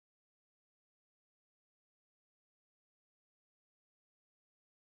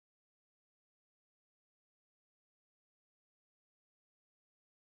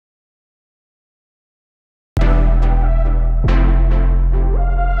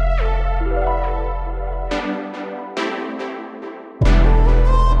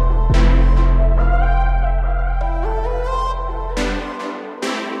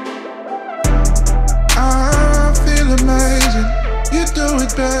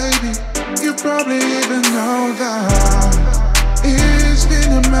baby. You probably even know that it's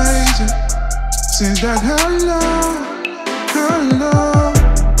been amazing since that hello.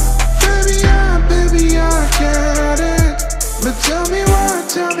 Baby, I get it. But tell me what,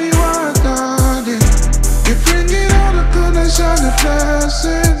 darling. You bring it all the goodness and the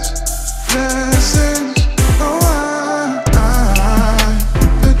blessings. Oh, I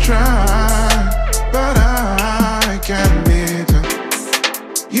could try, but I can't meet her.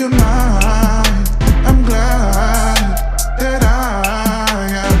 You're mine, I'm glad that I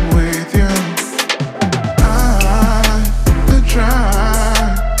am with you. I could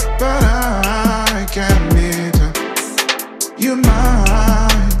try, but I can't meet her. You're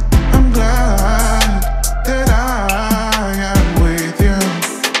mine, I'm glad that I am with you.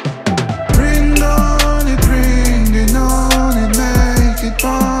 Bring it on it, make it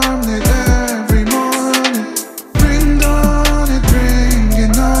warm it every morning. Bring it on it,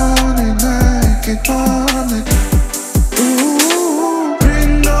 make it warm it. Ooh,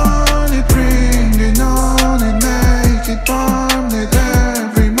 bring it on it, make it warm it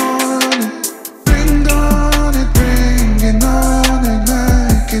every morning. Bring it on it,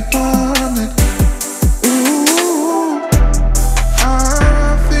 make it warm it. Ooh,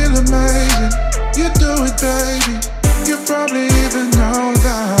 I feel amazing. You do it, baby. You probably even know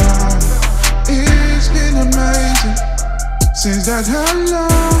that it's been amazing since that hello.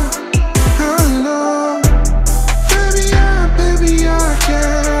 Baby, I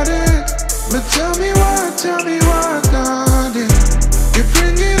get it. But tell me what, darling. You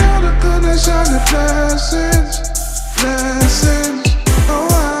bring it all the goodness and the blessings. Oh,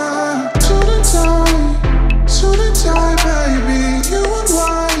 I suit and tie, baby. You and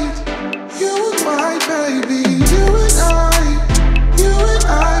white, baby. You and I,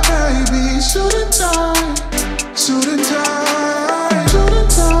 baby. Suit and tie,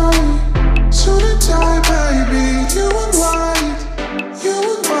 baby. You and white,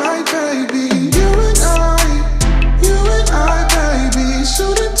 baby. You and I, baby.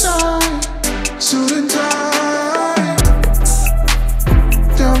 Suit and tie.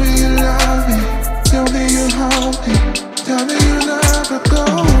 Tell me you love me. Tell me you hold me. Tell me you never go.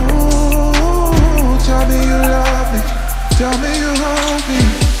 Tell me you love me. Tell me you hold me.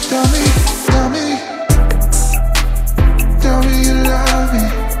 Tell me you love me.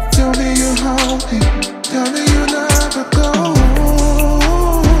 Tell me you hold me. Tell me you never go.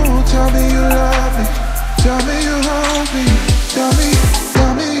 Tell me you love me. Tell me you hold me. Tell me.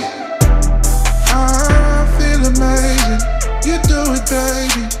 I feel amazing. You do it,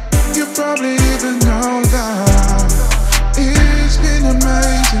 baby. You probably even know that it's been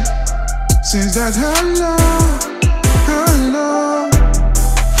amazing since that hello.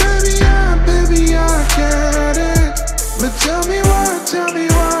 Baby, I get it. But tell me what,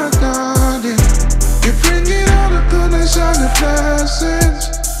 darling. You bring it all the goodness and the blessings.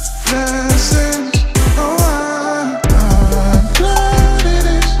 Oh, I'm glad it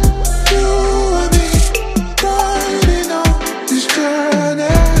is you and me riding on this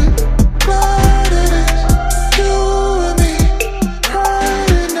journey. Glad it is you and me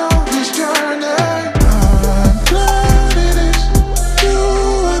riding on this journey. I'm glad it is you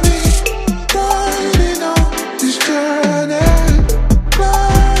and me riding on this journey.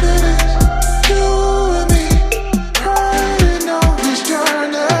 Glad it is you and me riding on this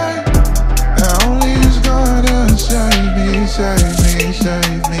journey. Now only is gonna save me,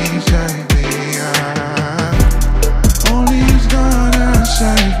 only is gonna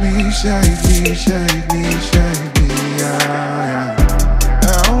save me,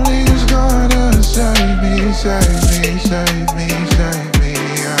 only is gonna save me,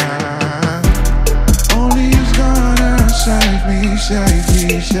 only is gonna save me,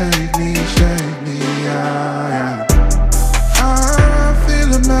 I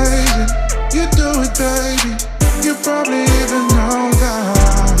feel amazing. You do it, baby. You probably even know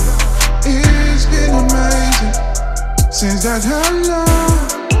that it's been amazing since that hello.